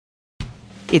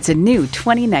It's a new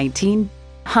 2019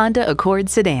 Honda Accord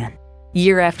sedan.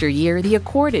 Year after year, the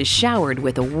Accord is showered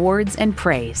with awards and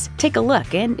praise. Take a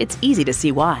look and it's easy to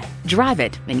see why. Drive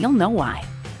it and you'll know why.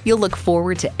 You'll look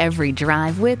forward to every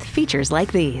drive with features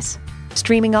like these: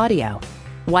 streaming audio,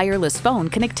 wireless phone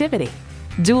connectivity,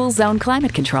 dual zone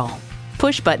climate control,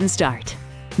 push button start,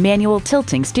 manual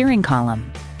tilting steering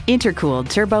column, intercooled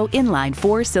turbo inline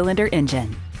 4-cylinder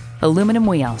engine, aluminum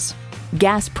wheels,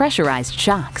 gas pressurized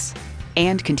shocks,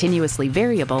 and continuously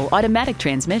variable automatic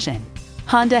transmission.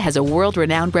 Honda has a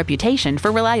world-renowned reputation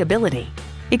for reliability.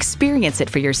 Experience it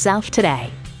for yourself today.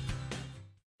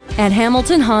 At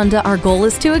Hamilton Honda, our goal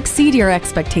is to exceed your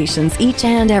expectations each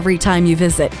and every time you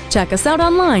visit. Check us out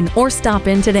online or stop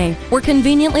in today. We're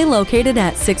conveniently located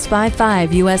at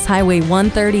 655 US Highway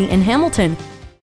 130 in Hamilton